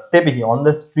 अब रास्ते पे ही, on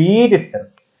the street itself,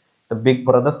 the big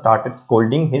brother started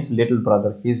scolding his little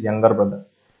brother, his younger brother.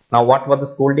 Now what was the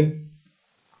scolding?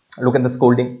 Look at the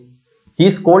scolding. He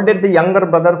scolded the younger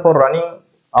brother for running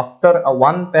after a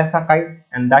 1 paisa kite,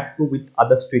 and that too with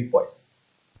other street boys.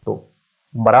 तो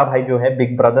बड़ा भाई जो है,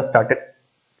 big brother started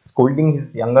scolding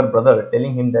his younger brother,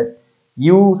 telling him that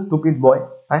you stupid boy,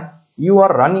 you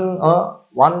are running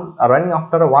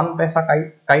after a 1 paisa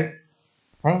kite,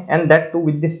 and that too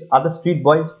with this other street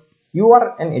boys. You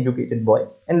are an educated boy,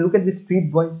 and look at these street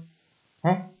boys,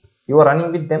 you are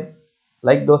running with them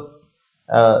like those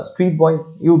street boys.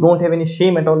 You don't have any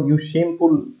shame at all, you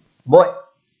shameful boy.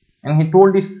 And he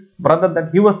told his brother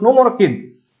that he was no more a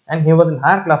kid, and he was in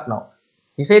higher class now.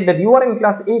 He said that you are in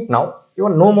class 8 now, you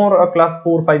are no more a class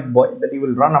 4-5 boy that you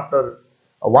will run after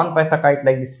a 1 paisa kite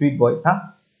like the street boy.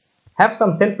 Have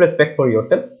some self-respect for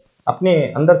yourself. अपने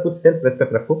अंदर कुछ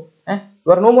self-respect रखो.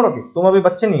 You are no more a kid. तुम अभी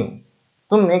बच्चे नहीं हो,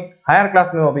 तुम एक higher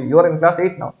class में हो अभी. You are in class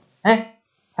 8 now.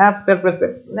 Have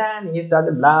self-respect. And he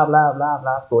started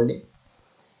blah scolding.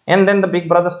 And then the big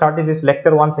brother started his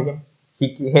lecture once again.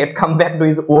 He had come back to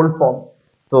his old form.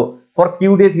 So for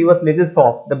few days he was little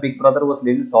soft. The big brother was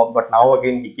little soft, but now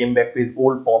again he came back to his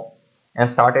old form and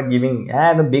started giving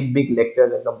the big lecture,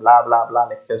 like the blah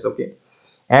lectures. Okay,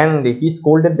 and he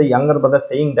scolded the younger brother,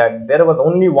 saying that there was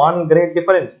only one great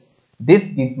difference. This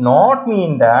did not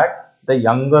mean that the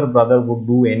younger brother would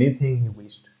do anything he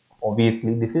wished.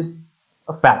 Obviously this is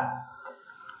a fact.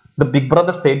 The big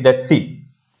brother said that, see,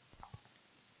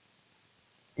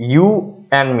 you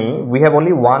and me, we have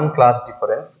only one class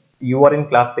difference. You are in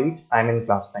class 8, I am in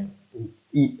class 9.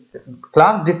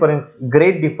 Class difference,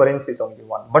 great difference is only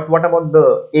one. But what about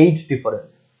the age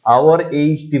difference? Our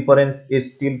age difference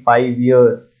is still 5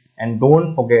 years. And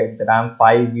don't forget that I am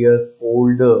 5 years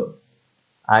older.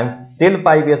 I am still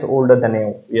 5 years older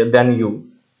than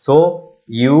you. So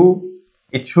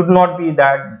it should not be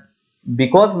that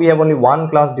because we have only one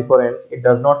class difference, it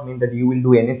does not mean that you will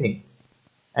do anything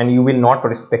and you will not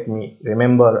respect me.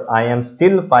 Remember, I am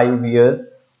still 5 years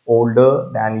older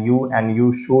than you, and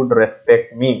you should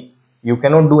respect me. You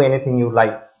cannot do anything you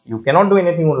like.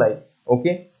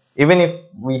 Okay, even if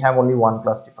we have only one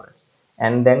class difference.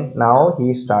 And then now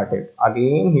he started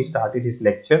his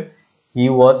lecture. He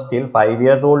was still 5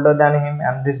 years older than him,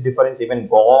 and this difference even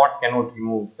God cannot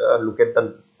remove. Look at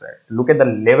the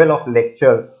level of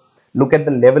lecture. Look at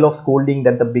the level of scolding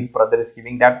that the big brother is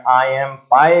giving, that I am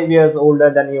 5 years older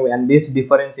than you, and this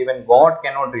difference even God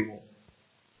cannot remove.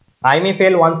 I may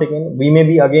fail once again,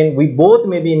 we both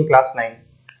may be in class 9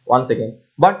 once again.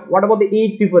 But what about the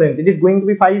age difference? It is going to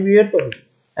be 5 years only,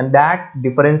 and that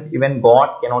difference even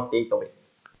God cannot take away.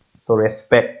 So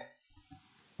respect.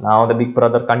 Now the big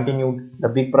brother continued. The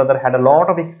big brother had a lot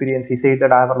of experience. He said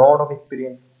that I have a lot of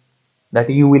experience that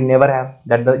you will never have,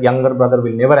 that the younger brother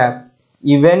will never have.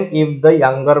 Even if the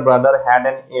younger brother had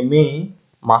an MA,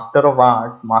 Master of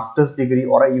Arts, Master's degree,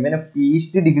 or even a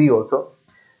PhD degree also,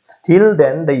 still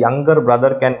then the younger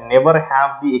brother can never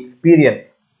have the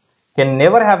experience,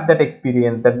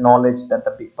 that knowledge that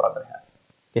the big brother has.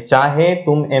 कि चाहे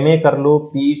तुम MA कर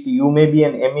लो, PhD, you may be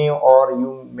an MA or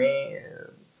you may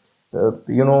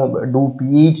do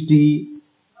PhD,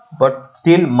 but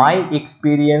still my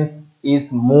experience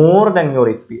is more than your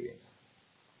experience.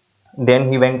 Then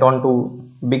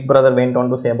big brother went on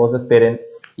to say about his parents.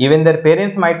 Even their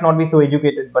parents might not be so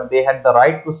educated, but they had the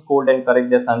right to scold and correct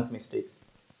their son's mistakes.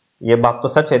 ये बात तो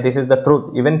सच है. This is the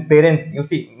truth. Even parents, you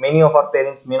see, many of our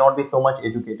parents may not be so much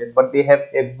educated, but they have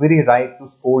every right to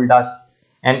scold us.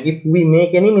 And if we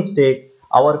make any mistake,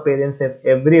 our parents have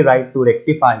every right to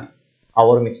rectify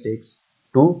our mistakes,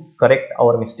 to correct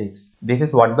our mistakes. This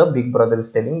is what the big brother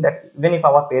is telling, that even if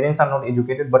our parents are not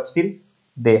educated, but still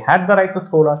they had the right to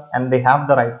scold us, and they have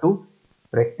the right to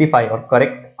rectify or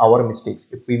correct our mistakes.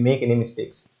 If we make any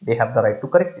mistakes, they have the right to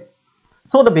correct it.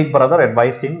 So the big brother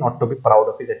advised him not to be proud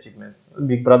of his achievements. The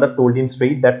big brother told him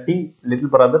straight that, see, little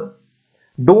brother,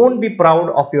 don't be proud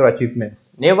of your achievements.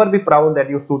 Never be proud that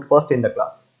you stood first in the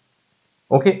class.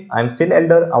 Okay, I'm still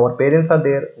elder, our parents are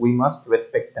there, we must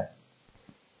respect them.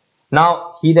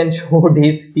 Now he then showed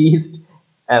his fist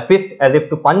as if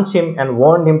to punch him and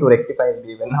warned him to rectify his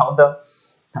behavior.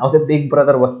 Now the big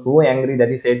brother was so angry that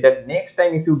he said that next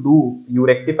time if you do, you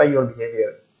rectify your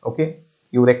behavior. Okay,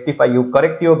 you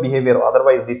correct your behavior,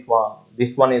 otherwise this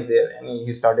one is there, and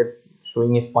he started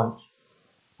showing his punch.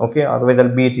 Okay, otherwise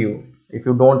I'll beat you if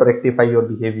you don't rectify your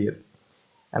behavior.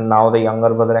 And now the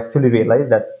younger brother actually realized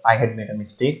that I had made a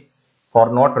mistake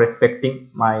for not respecting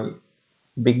my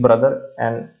big brother,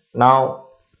 and now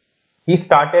he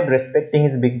started respecting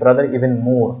his big brother even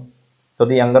more. So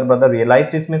the younger brother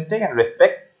realized his mistake, and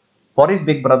respect for his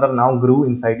big brother now grew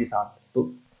inside his heart.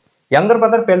 So younger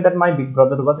brother felt that my big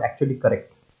brother was actually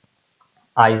correct.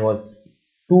 I was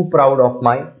too proud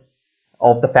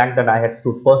of the fact that I had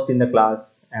stood first in the class,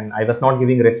 and I was not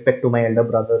giving respect to my elder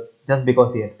brother just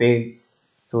because he had failed.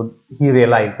 So he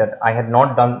realized that I had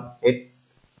not done it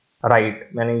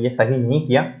right, मैंने ये सही नहीं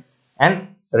किया, and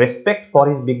respect for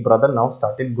his big brother now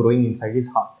started growing inside his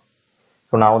heart.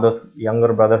 So now the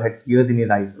younger brother had tears in his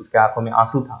eyes. उसके आंखों में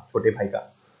आंसू था छोटे भाई का.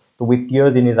 So with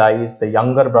tears in his eyes, the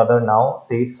younger brother now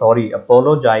said sorry,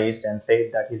 apologized, and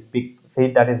said that his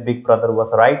big brother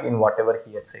was right in whatever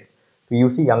he had said. So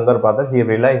you see, younger brother, he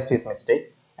realized his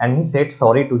mistake and he said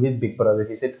sorry to his big brother.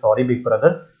 He said, sorry big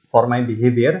brother, for my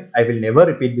behavior, I will never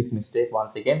repeat this mistake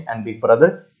once again. And big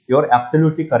brother, you are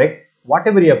absolutely correct.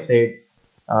 Whatever you have said,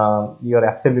 you are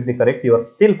absolutely correct. You are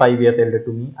still 5 years elder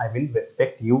to me. I will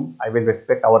respect you. I will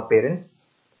respect our parents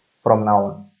from now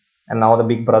on. And now the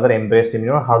big brother embraced him,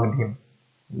 hugged him.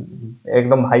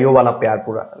 एकदम भाइयों वाला प्यार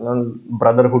पूरा,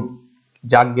 brotherhood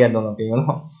जाग गया दोनों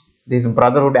पे, this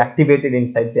brotherhood activated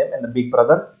inside them, and the big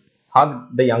brother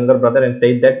hugged the younger brother and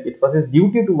said that it was his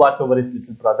duty to watch over his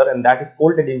little brother, and that he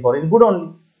scolded him for his good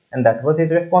only, and that was his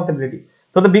responsibility.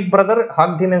 So the big brother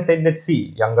hugged him and said that,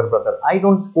 see, younger brother, I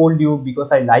don't scold you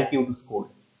because I like you to scold,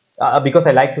 because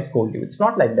I like to scold you. It's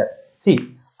not like that.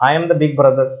 See, I am the big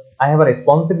brother. I have a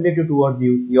responsibility towards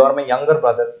you. You are my younger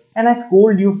brother, and I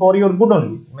scold you for your good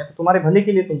only. मैं तो तुम्हारे भले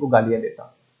के लिए तुमको गालियां देता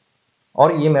हूँ,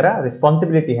 और ये मेरा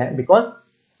responsibility है, because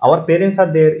our parents are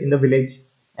there in the village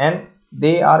and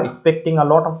they are expecting a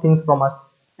lot of things from us,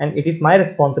 and it is my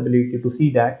responsibility to see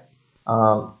that,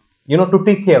 to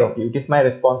take care of you. It is my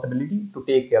responsibility to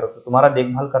take care of you. तुम्हारा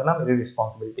देखभाल करना मेरी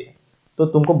responsibility है. तो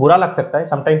तुमको बुरा लग सकता है.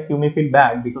 Sometimes you may feel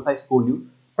bad because I scold you,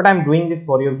 but I am doing this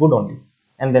for your good only.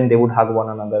 And then they would hug one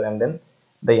another, and then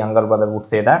the younger brother would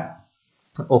say that,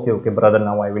 okay brother,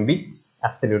 now I will be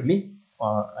absolutely,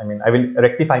 I will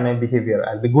rectify my behavior.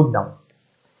 I'll be good now.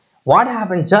 What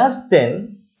happened just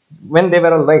then, when they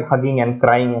were all like hugging and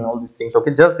crying and all these things,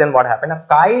 okay, just then what happened, a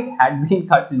kite had been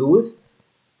cut loose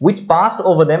which passed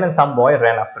over them, and some boy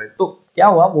ran after it. So क्या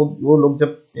हुआ, वो लोग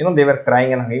जब they were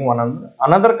crying and hugging one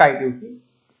another kite, you see,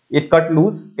 it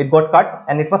got cut,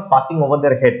 and it was passing over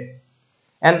their head,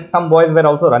 and some boys were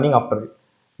also running after it.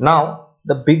 Now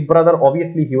the big brother,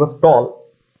 obviously he was tall,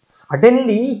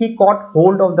 suddenly he caught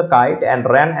hold of the kite and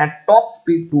ran at top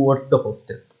speed towards the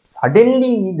hostel.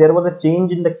 Suddenly there was a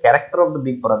change in the character of the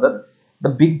big brother. The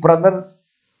big brother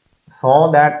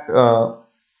saw that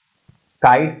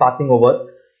kite passing over.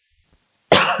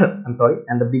 I'm sorry.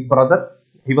 And the big brother,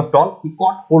 he was tall, he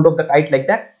caught hold of the kite like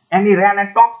that, and he ran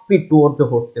at top speed towards the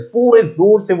hostel. पूरे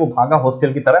जोर से वो भागा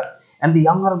hostel की तरफ. And the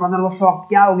younger brother was shocked.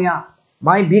 क्या हो गया?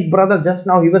 My big brother just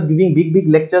now, he was giving big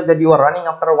lectures that you are running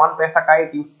after a 1 paisa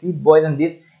kite, you street boys and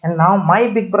this. And now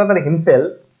my big brother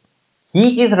himself,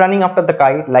 he is running after the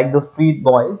kite like those street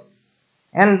boys.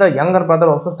 And the younger brother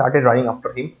also started running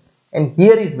after him. And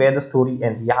here is where the story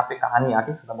ends. यहाँ पे कहानी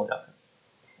आके खत्म हो जाता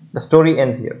है. The story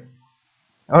ends here.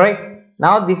 Alright.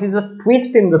 Now this is a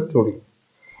twist in the story.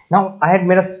 Now I had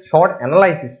made a short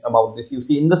analysis about this. You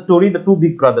see, in the story, the two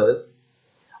big brothers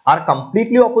are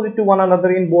completely opposite to one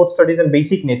another in both studies and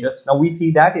basic natures. Now we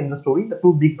see that in the story, the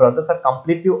two big brothers are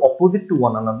completely opposite to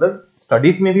one another.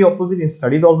 Studies may be opposite, in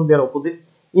studies also they are opposite,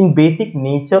 in basic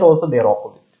nature also they are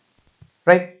opposite,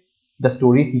 right? The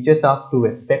story teaches us to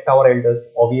respect our elders.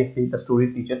 Obviously the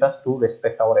story teaches us to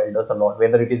respect our elders a lot,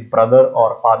 whether it is brother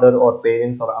or father or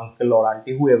parents or uncle or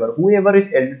auntie, whoever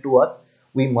is elder to us,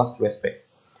 we must respect.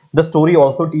 The story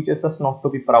also teaches us not to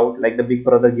be proud, like the big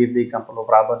brother gave the example of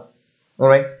Ravan. All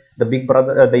right,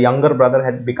 the younger brother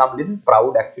had become little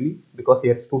proud actually because he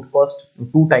had stood first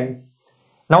 2 times.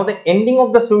 Now the ending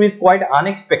of the story is quite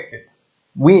unexpected.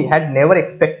 We had never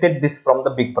expected this from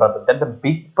the big brother, that the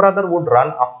big brother would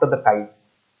run after the kite.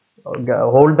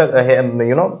 hold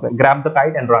the grab the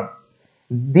kite and run.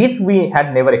 This we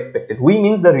had never expected. We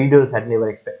means the readers had never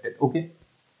expected. Okay.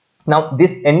 Now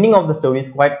this ending of the story is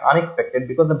quite unexpected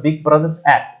because the big brother's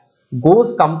act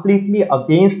goes completely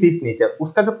against his nature.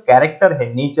 उसका जो character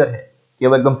है, nature है, कि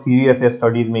वो एकदम serious है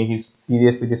studies में, he's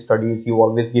serious with his studies, he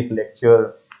always gives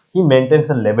lecture, he maintains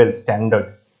a level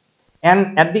standard,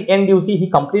 and at the end you see he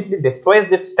completely destroys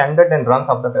that standard and runs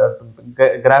up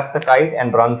the grabs the kite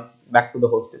and runs back to the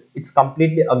hostel. It's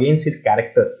completely against his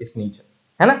character, his nature,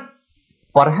 है ना?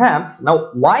 Perhaps now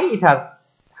why it has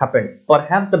happened?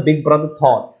 Perhaps the big brother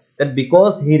thought that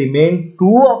because he remained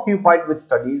too occupied with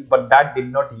studies, but that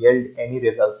did not yield any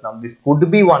results. Now this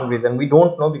could be one reason, we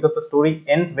don't know, because the story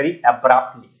ends very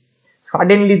abruptly.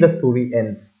 Suddenly the story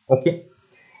ends. Okay,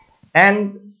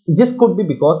 and this could be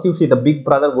because you see the big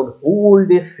brother would whole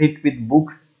day sit with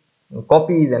books,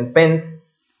 copies and pens,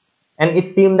 and it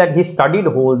seemed that he studied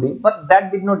whole day, but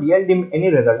that did not yield him any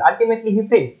result. Ultimately he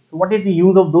failed. So what is the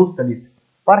use of those studies?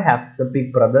 Perhaps the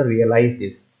big brother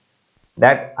realizes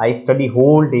that I study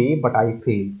whole day but I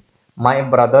fail. My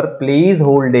brother plays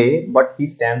whole day but he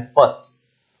stands first.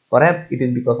 Perhaps it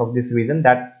is because of this reason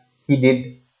that he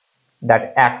did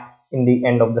that act in the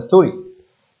end of the story.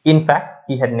 In fact,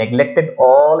 he had neglected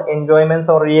all enjoyments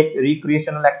or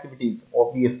recreational activities,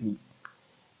 obviously.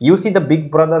 You see, the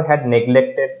big brother had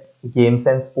neglected games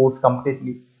and sports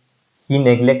completely. He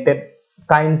neglected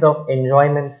kinds of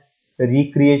enjoyments.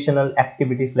 Recreational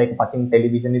activities like watching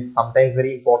television is sometimes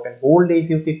very important. Whole day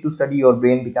if you sit to study, your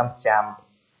brain becomes jammed.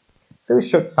 So you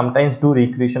should sometimes do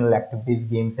recreational activities,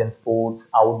 games and sports,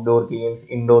 outdoor games,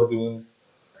 indoor games,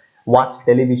 watch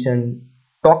television,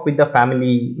 talk with the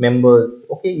family members.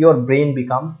 Okay, your brain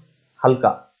becomes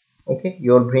halka. Okay,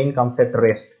 your brain comes at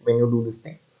rest when you do this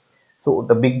thing. So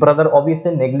the big brother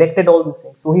obviously neglected all these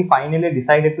things. So he finally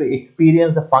decided to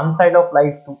experience the fun side of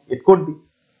life too. It could be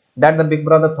that the big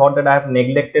brother thought that I have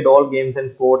neglected all games and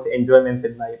sports, enjoyments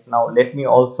in life. Now let me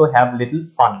also have little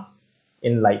fun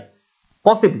in life.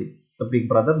 Possibly the big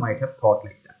brother might have thought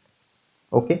like that.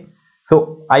 Okay.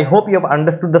 So I hope you have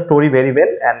understood the story very well,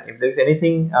 and if there is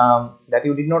anything that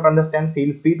you did not understand,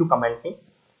 feel free to comment me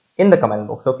in the comment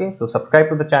box. Okay, so subscribe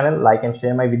to the channel, like and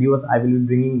share my videos. I will be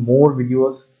bringing more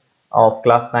videos of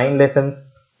class 9 lessons,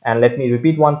 and let me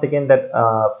repeat once again that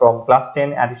from class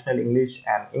 10 additional English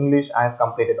and English I have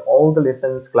completed all the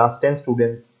lessons. Class 10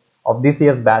 students of this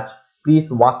year's batch,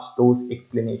 please watch those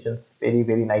explanations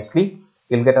very nicely.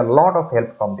 You'll get a lot of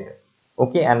help from there.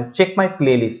 Okay, and check my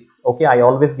playlists. Okay, I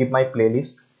always give my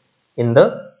playlists in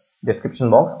the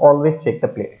description box. Always check the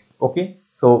playlist. Okay,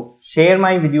 so share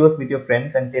my videos with your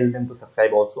friends and tell them to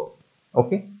subscribe also.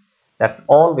 Okay, that's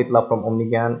all with love from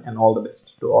Omni Gyan, and all the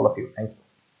best to all of you. Thank you.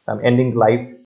 I'm ending live